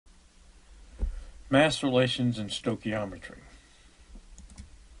Mass relations and stoichiometry.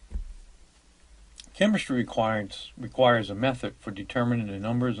 Chemistry requires a method for determining the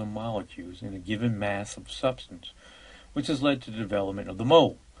numbers of molecules in a given mass of substance, which has led to the development of the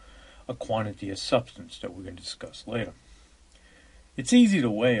mole, a quantity of substance that we're going to discuss later. It's easy to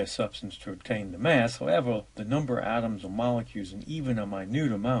weigh a substance to obtain the mass. However, the number of atoms or molecules in even a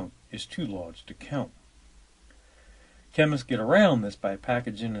minute amount is too large to count. Chemists get around this by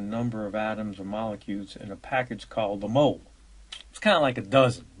packaging a number of atoms or molecules in a package called a mole. It's kind of like a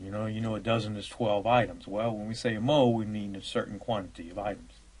dozen. You know a dozen is 12 items. Well, when we say a mole, we mean a certain quantity of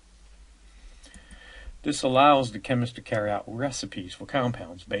items. This allows the chemist to carry out recipes for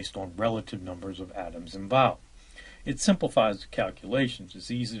compounds based on relative numbers of atoms involved. It simplifies the calculations.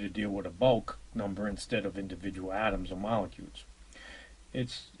 It's easy to deal with a bulk number instead of individual atoms or molecules. It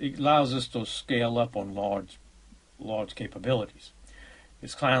allows us to scale up on large capabilities.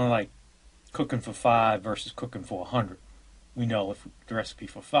 It's kind of like cooking for 5 versus cooking for 100. We know if the recipe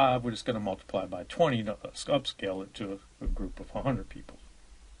for 5, we're just going to multiply by 20 to upscale it to a group of 100 people.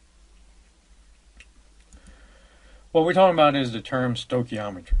 What we're talking about is the term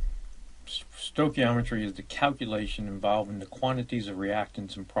stoichiometry. Stoichiometry is the calculation involving the quantities of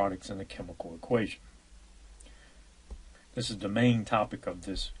reactants and products in a chemical equation. This is the main topic of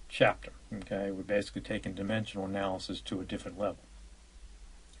this chapter. Okay, we're basically taking dimensional analysis to a different level.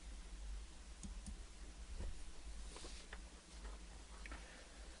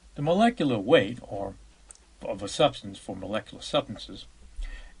 The molecular weight, or of a substance for molecular substances,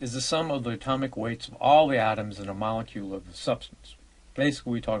 is the sum of the atomic weights of all the atoms in a molecule of the substance.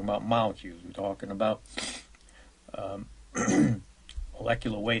 Basically, we're talking about molecules. We're talking about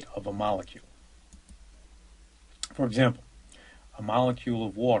molecular weight of a molecule. For example, a molecule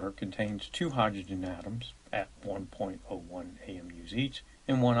of water contains 2 hydrogen atoms at 1.01 AMUs each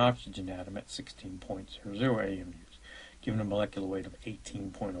and 1 oxygen atom at 16.00 AMUs, giving a molecular weight of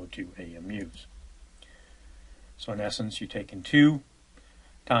 18.02 AMUs. So in essence, you're taking 2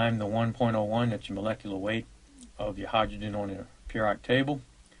 times the 1.01, that's your molecular weight of your hydrogen on the periodic table,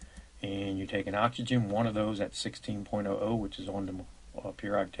 and you take an oxygen, one of those at 16.00, which is on the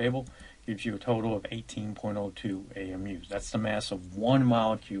periodic table, gives you a total of 18.02 AMUs. That's the mass of 1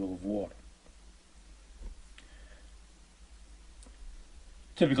 molecule of water.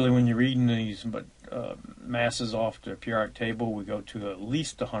 Typically, when you're reading these masses off the periodic table, we go to at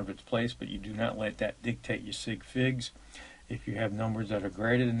least the hundredths place, but you do not let that dictate your sig figs. If you have numbers that are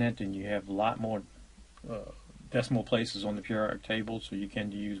greater than that, then you have a lot more decimal places on the periodic table, so you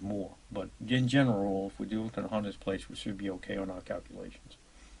can use more. But in general, if we do it to the hundredths place, we should be okay on our calculations.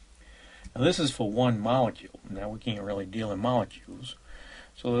 Now this is for 1 molecule. Now we can't really deal in molecules.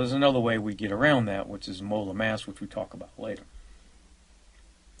 So there's another way we get around that, which is molar mass, which we talk about later.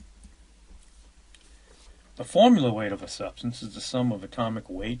 The formula weight of a substance is the sum of atomic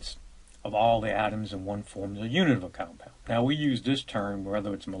weights of all the atoms in one formula unit of a compound. Now we use this term,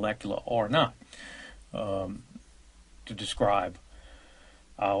 whether it's molecular or not, to describe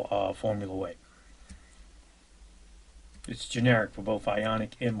our formula weight. It's generic for both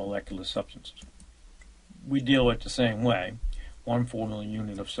ionic and molecular substances. We deal with it the same way. 1 formula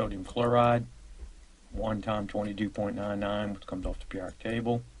unit of sodium chloride, 1 times 22.99, which comes off the periodic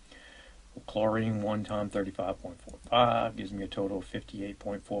table. Chlorine, 1 times 35.45, gives me a total of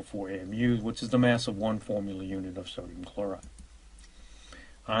 58.44 AMUs, which is the mass of 1 formula unit of sodium chloride.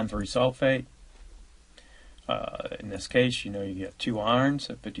 Iron 3 sulfate, in this case, you get 2 irons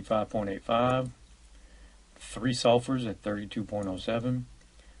at 55.85, 3 sulfurs at 32.07,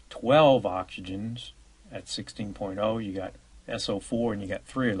 12 oxygens at 16.0. You got SO4 and you got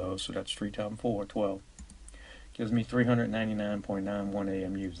 3 of those, so that's 3 times 4, 12. Gives me 399.91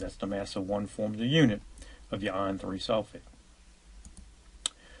 AMUs. That's the mass of 1 formula unit of your iron 3 sulfate.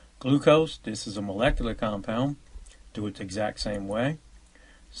 Glucose, this is a molecular compound. Do it the exact same way.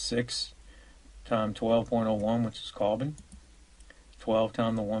 6 times 12.01, which is carbon. 12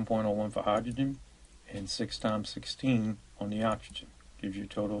 times the 1.01 for hydrogen. And 6 times 16 on the oxygen. Gives you a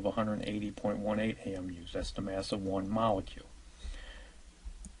total of 180.18 AMUs. That's the mass of 1 molecule.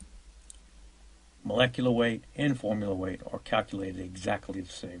 Molecular weight and formula weight are calculated exactly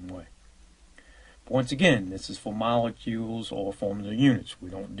the same way. But once again, this is for molecules or formula units.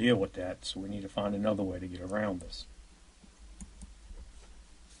 We don't deal with that, so we need to find another way to get around this.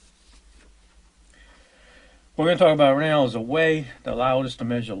 What we're going to talk about right now is a way that allows us to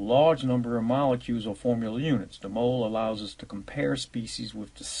measure a large number of molecules or formula units. The mole allows us to compare species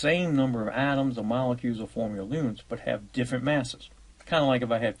with the same number of atoms or molecules or formula units, but have different masses. Kind of like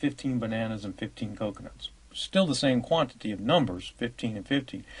if I had 15 bananas and 15 coconuts. still the same quantity of numbers, 15 and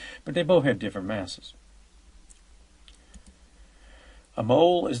 15, but they both have different masses. A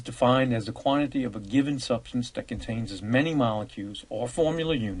mole is defined as the quantity of a given substance that contains as many molecules or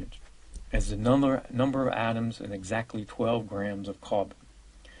formula units as the number of atoms and exactly 12 grams of carbon.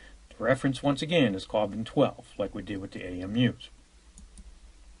 The reference, once again, is carbon-12, like we did with the AMUs.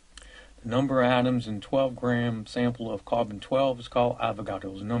 The number of atoms in 12-gram sample of carbon-12 is called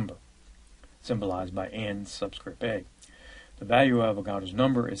Avogadro's number, symbolized by N subscript A. The value of Avogadro's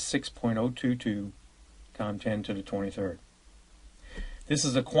number is 6.022 times 10 to the 23rd. This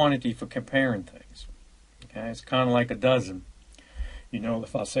is a quantity for comparing things. Okay, it's kind of like a dozen. You know,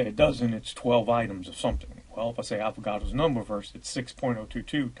 if I say a dozen, it's 12 items of something. Well, if I say Avogadro's number first, it's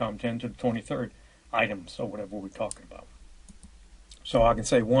 6.022 times 10 to the 23rd items, so whatever we're talking about. So I can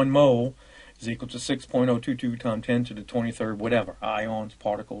say 1 mole is equal to 6.022 times 10 to the 23rd, whatever. Ions,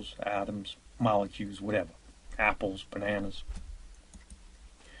 particles, atoms, molecules, whatever. Apples, bananas.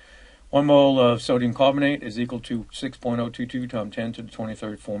 1 mole of sodium carbonate is equal to 6.022 times 10 to the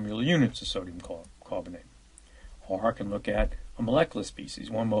 23rd formula units of sodium carbonate. Or I can look at a molecular species.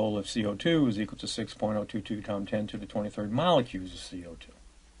 1 mole of CO2 is equal to 6.022 times 10 to the 23rd molecules of CO2.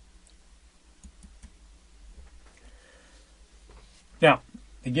 Now,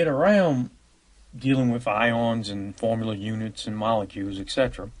 to get around dealing with ions and formula units and molecules,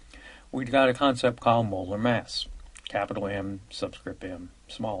 etc., we've got a concept called molar mass, capital M, subscript M,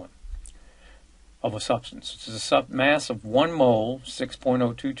 small m, of a substance. It's a mass of 1 mole,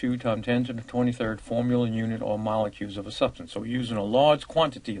 6.022 times 10 to the 23rd formula unit or molecules of a substance. So we're using a large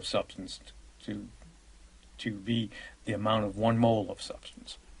quantity of substance to be the amount of 1 mole of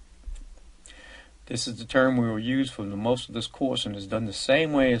substance. This is the term we will use for the most of this course, and is done the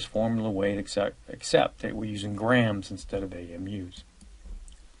same way as formula weight, except that we're using grams instead of AMUs.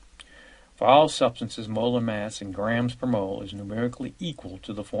 For all substances, molar mass in grams per mole is numerically equal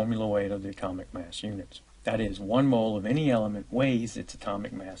to the formula weight of the atomic mass units. That is, 1 mole of any element weighs its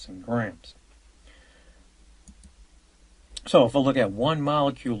atomic mass in grams. So if I look at 1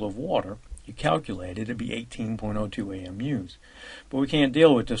 molecule of water, you calculate it, it'd be 18.02 AMUs. But we can't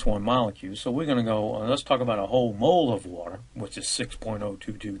deal with this 1 molecule, so we're going to go, let's talk about a whole mole of water, which is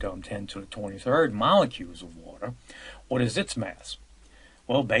 6.022 times 10 to the 23rd molecules of water. What is its mass?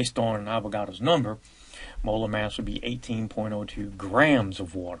 Well, based on Avogadro's number, molar mass would be 18.02 grams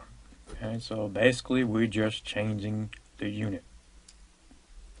of water. Okay, so basically we're just changing the unit.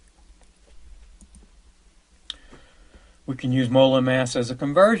 We can use molar mass as a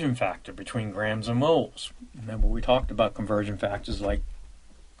conversion factor between grams and moles. Remember, we talked about conversion factors like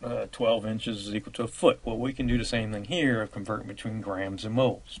 12 inches is equal to a foot. Well, we can do the same thing here of converting between grams and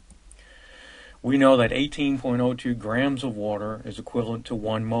moles. We know that 18.02 grams of water is equivalent to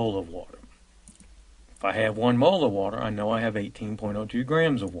 1 mole of water. If I have 1 mole of water, I know I have 18.02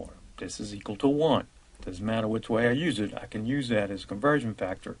 grams of water. This is equal to 1. Doesn't matter which way I use it, I can use that as a conversion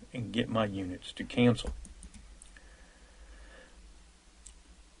factor and get my units to cancel.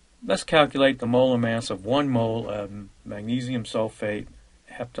 Let's calculate the molar mass of 1 mole of magnesium sulfate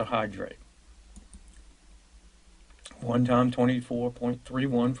heptahydrate. 1 times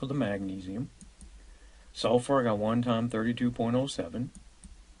 24.31 for the magnesium. Sulfur, I got 1 times 32.07.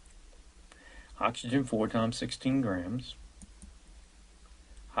 Oxygen, 4 times 16 grams.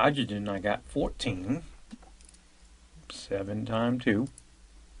 Hydrogen, I got 14. 7 times 2.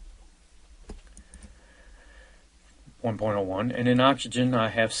 1.01. And in oxygen, I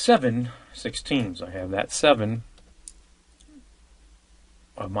have 7 16s. I have that 7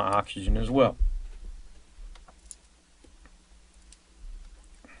 of my oxygen as well.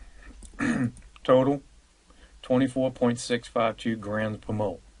 Total 24.652 grams per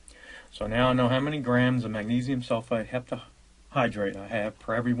mole. So now I know how many grams of magnesium sulfate heptahydrate I have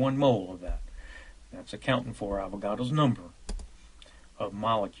per every 1 mole of that. That's accounting for Avogadro's number of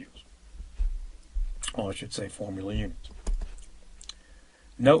molecules, or I should say formula units.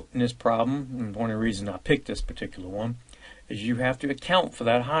 Note in this problem, and one of the reasons I picked this particular one, is you have to account for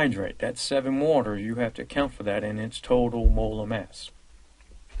that hydrate. That 7 water, you have to account for that in its total molar mass.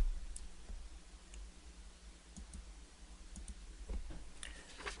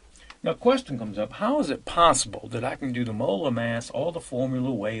 Now, a question comes up, how is it possible that I can do the molar mass, or the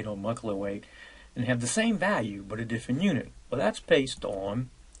formula weight, or molecular weight, and have the same value, but a different unit? Well, that's based on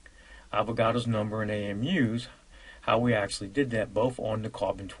Avogadro's number and AMUs, how we actually did that, both on the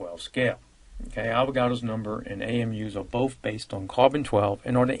carbon-12 scale. Okay, Avogadro's number and AMUs are both based on carbon-12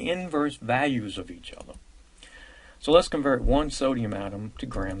 and are the inverse values of each other. So let's convert 1 sodium atom to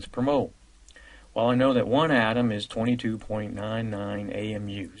grams per mole. Well, I know that 1 atom is 22.99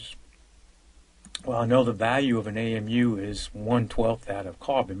 AMUs. Well, I know the value of an AMU is 1/12 that of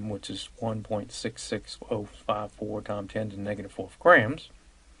carbon, which is 1.66054 times 10 to the negative 4th grams.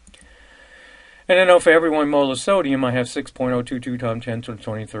 And I know for every 1 mole of sodium, I have 6.022 times 10 to the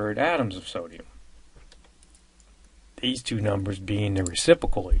 23rd atoms of sodium. These two numbers being the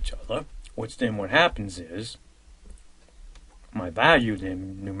reciprocal of each other, which then what happens is my value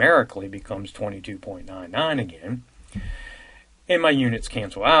then numerically becomes 22.99 again. And my units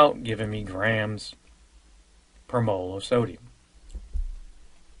cancel out, giving me grams per mole of sodium.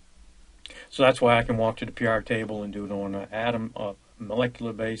 So that's why I can walk to the periodic table and do it on an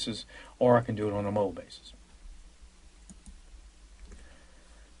molecular basis, or I can do it on a mole basis.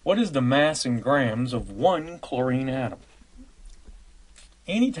 What is the mass in grams of one chlorine atom?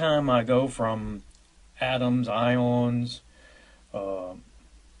 Anytime I go from atoms, ions,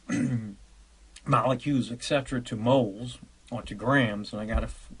 molecules, etc., to moles or to grams, and I got to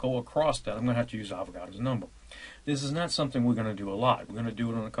go across that, I'm going to have to use Avogadro's number. This is not something we're going to do a lot. We're going to do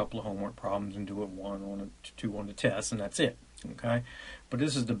it on a couple of homework problems and do it two on the test, and that's it. Okay, but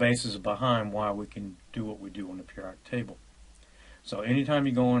this is the basis behind why we can do what we do on the periodic table. So anytime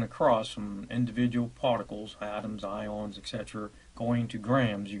you're going across from individual particles, atoms, ions, etc., going to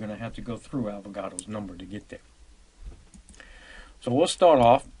grams, you're going to have to go through Avogadro's number to get there. So we'll start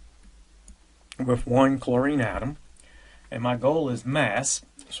off with one chlorine atom, and my goal is mass.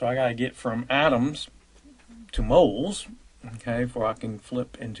 So I got to get from atoms to moles, okay, before I can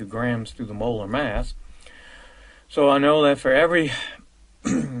flip into grams through the molar mass. So I know that for every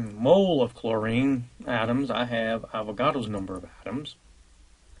mole of chlorine atoms, I have Avogadro's number of atoms.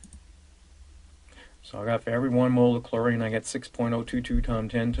 So I got for every 1 mole of chlorine, I get 6.022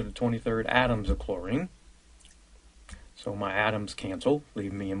 times 10 to the 23rd atoms of chlorine. So my atoms cancel,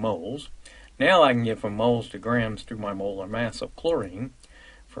 leaving me in moles. Now I can get from moles to grams through my molar mass of chlorine.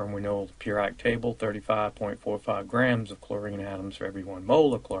 From, we know, the periodic table, 35.45 grams of chlorine atoms for every 1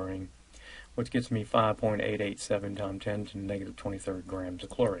 mole of chlorine, which gets me 5.887 times 10 to the negative 23rd grams of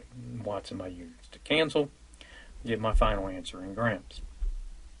chlorine. Watts in my units to cancel, get my final answer in grams.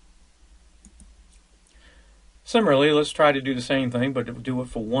 Similarly, let's try to do the same thing, but do it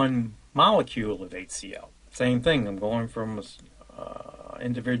for 1 molecule of HCl. Same thing, I'm going from an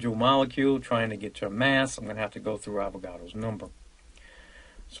individual molecule, trying to get to a mass. I'm going to have to go through Avogadro's number.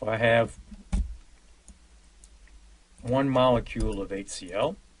 So I have 1 molecule of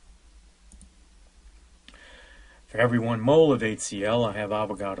HCl. For every 1 mole of HCl, I have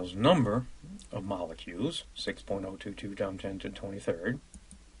Avogadro's number of molecules, 6.022 times 10 to the 23rd.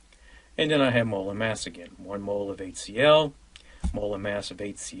 And then I have molar mass again. 1 mole of HCl, molar mass of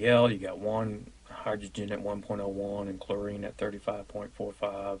HCl, you got 1 hydrogen at 1.01 and chlorine at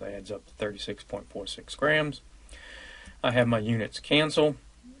 35.45, adds up to 36.46 grams. I have my units cancel,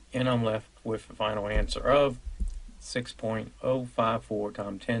 and I'm left with the final answer of 6.054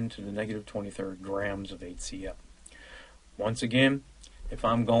 times 10 to the negative 23rd grams of HCl. Once again, if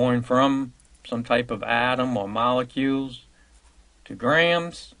I'm going from some type of atom or molecules to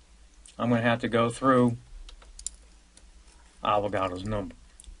grams, I'm going to have to go through Avogadro's number.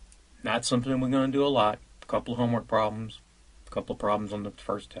 Not something we're going to do a lot. A couple of homework problems, a couple of problems on the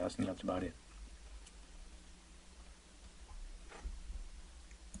first test, and that's about it.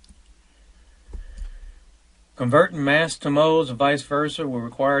 Converting mass to moles and vice versa will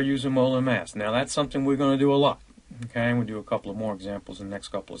require using molar mass. Now that's something we're going to do a lot. Okay, and we'll do a couple of more examples in the next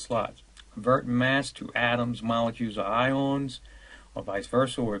couple of slides. Converting mass to atoms, molecules, or ions, or vice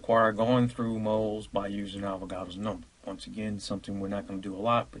versa, will require going through moles by using Avogadro's number. Once again, something we're not going to do a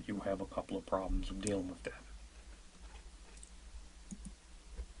lot, but you have a couple of problems of dealing with that.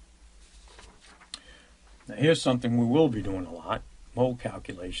 Now here's something we will be doing a lot, mole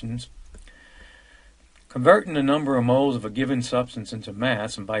calculations. Converting the number of moles of a given substance into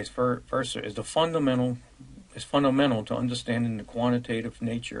mass and vice versa is fundamental to understanding the quantitative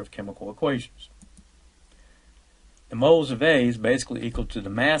nature of chemical equations. The moles of A is basically equal to the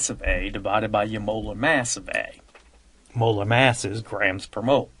mass of A divided by your molar mass of A. Molar mass is grams per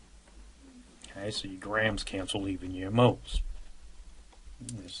mole. Okay, so your grams cancel, leaving your moles.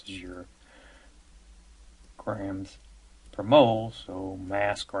 This is your grams per mole, so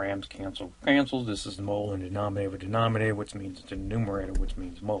mass, grams, cancels. This is the mole in denominator, which means it's a numerator, which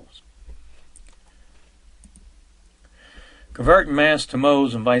means moles. Converting mass to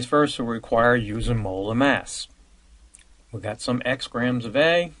moles and vice versa will require using molar mass. We got some X grams of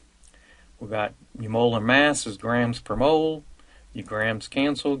A. We got your molar mass is grams per mole. Your grams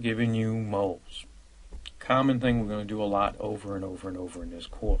cancel, giving you moles. Common thing we're going to do a lot over and over and over in this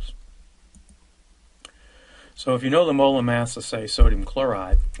course. So if you know the molar mass of, say, sodium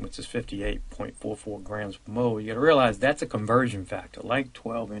chloride, which is 58.44 grams per mole, you got to realize that's a conversion factor, like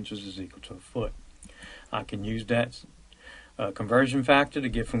 12 inches is equal to a foot. I can use that conversion factor to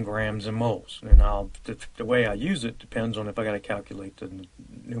get from grams and moles. And the way I use it depends on if I got to calculate the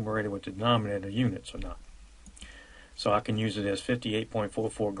numerator with the denominator units or not. So I can use it as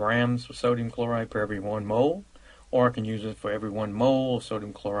 58.44 grams of sodium chloride per every 1 mole, or I can use it for every 1 mole of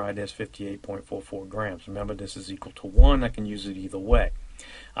sodium chloride as 58.44 grams. Remember, this is equal to 1. I can use it either way.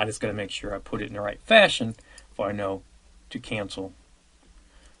 I just got to make sure I put it in the right fashion for I know to cancel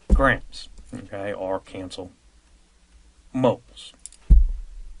grams, okay, or cancel moles.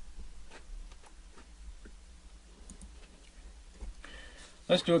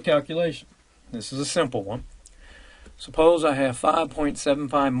 Let's do a calculation. This is a simple one. Suppose I have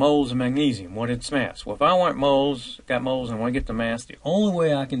 5.75 moles of magnesium. What its mass? Well, if I want moles, got moles, and I want to get the mass, the only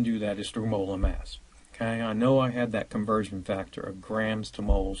way I can do that is through molar mass. Okay, I know I had that conversion factor of grams to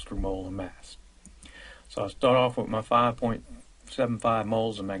moles through molar mass. So I'll start off with my 5.75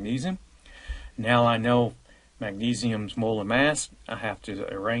 moles of magnesium. Now I know magnesium's molar mass. I have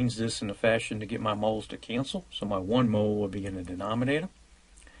to arrange this in a fashion to get my moles to cancel. So my 1 mole will be in the denominator.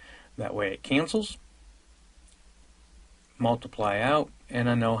 That way it cancels. Multiply out, and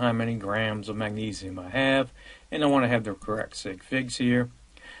I know how many grams of magnesium I have, and I want to have the correct sig figs here,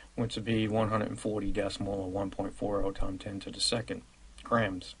 which would be 140 decimal or 1.40 times 10 to the second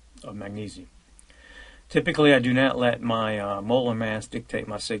grams of magnesium. Typically, I do not let my molar mass dictate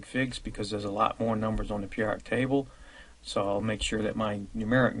my sig figs because there's a lot more numbers on the periodic table, so I'll make sure that my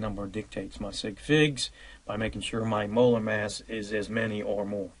numeric number dictates my sig figs by making sure my molar mass is as many or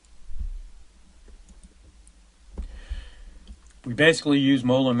more. We basically use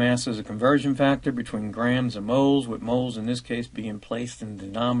molar mass as a conversion factor between grams and moles, with moles in this case being placed in the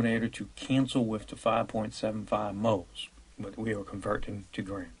denominator to cancel with the 5.75 moles, but we are converting to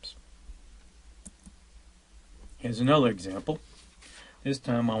grams. Here's another example. This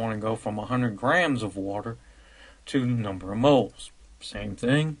time I want to go from 100 grams of water to the number of moles. Same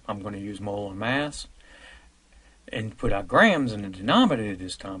thing, I'm going to use molar mass and put our grams in the denominator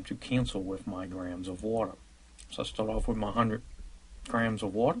this time to cancel with my grams of water. So I start off with my 100 grams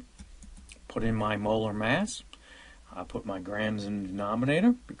of water, put in my molar mass. I put my grams in the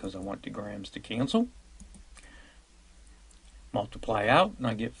denominator because I want the grams to cancel. Multiply out, and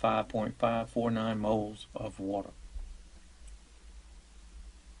I get 5.549 moles of water.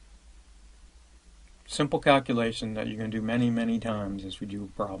 Simple calculation that you're going to do many, many times as we do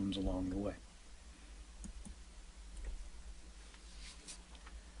problems along the way.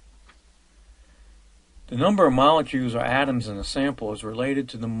 The number of molecules or atoms in a sample is related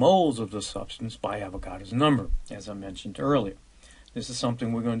to the moles of the substance by Avogadro's number, as I mentioned earlier. This is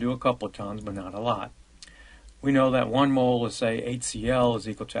something we're going to do a couple of times, but not a lot. We know that 1 mole of, say, HCl is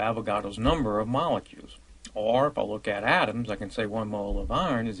equal to Avogadro's number of molecules. Or, if I look at atoms, I can say 1 mole of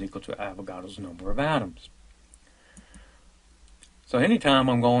iron is equal to Avogadro's number of atoms. So anytime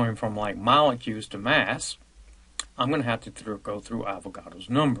I'm going from like molecules to mass, I'm going to have to go through Avogadro's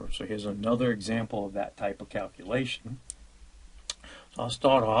number. So here's another example of that type of calculation. So I'll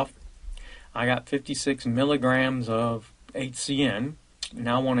start off. I got 56 milligrams of HCN.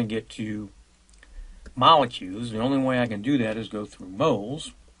 Now I want to get to molecules. The only way I can do that is go through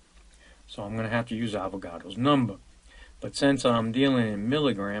moles. So I'm going to have to use Avogadro's number. But since I'm dealing in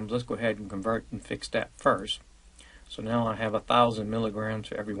milligrams, let's go ahead and convert and fix that first. So now I have 1,000 milligrams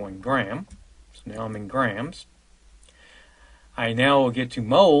for every 1 gram. So now I'm in grams. I now will get to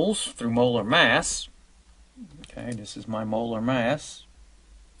moles through molar mass. Okay, this is my molar mass.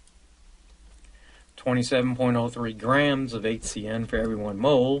 27.03 grams of HCN for every 1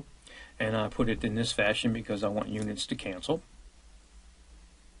 mole. And I put it in this fashion because I want units to cancel.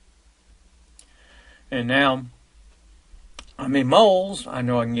 And now I'm in moles. I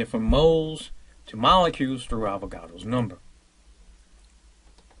know I can get from moles to molecules through Avogadro's number.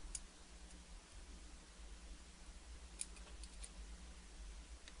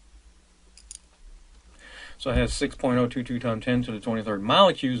 So I have 6.022 times 10 to the 23rd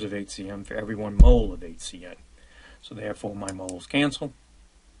molecules of HCN for every 1 mole of HCN. So therefore my moles cancel.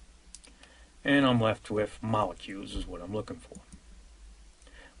 And I'm left with molecules is what I'm looking for.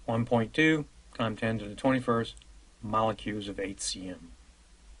 1.2 times 10 to the 21st molecules of HCN.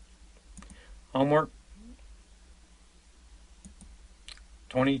 Homework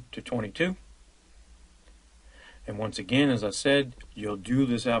 20 to 22. And once again, as I said, you'll do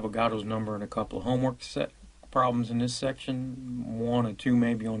this Avogadro's number in a couple of homework problems in this section, 1 or 2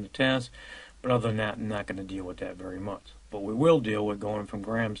 maybe on the test, but other than that, I'm not going to deal with that very much. But we will deal with going from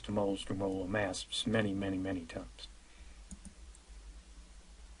grams to moles to molar mass many, many, many times.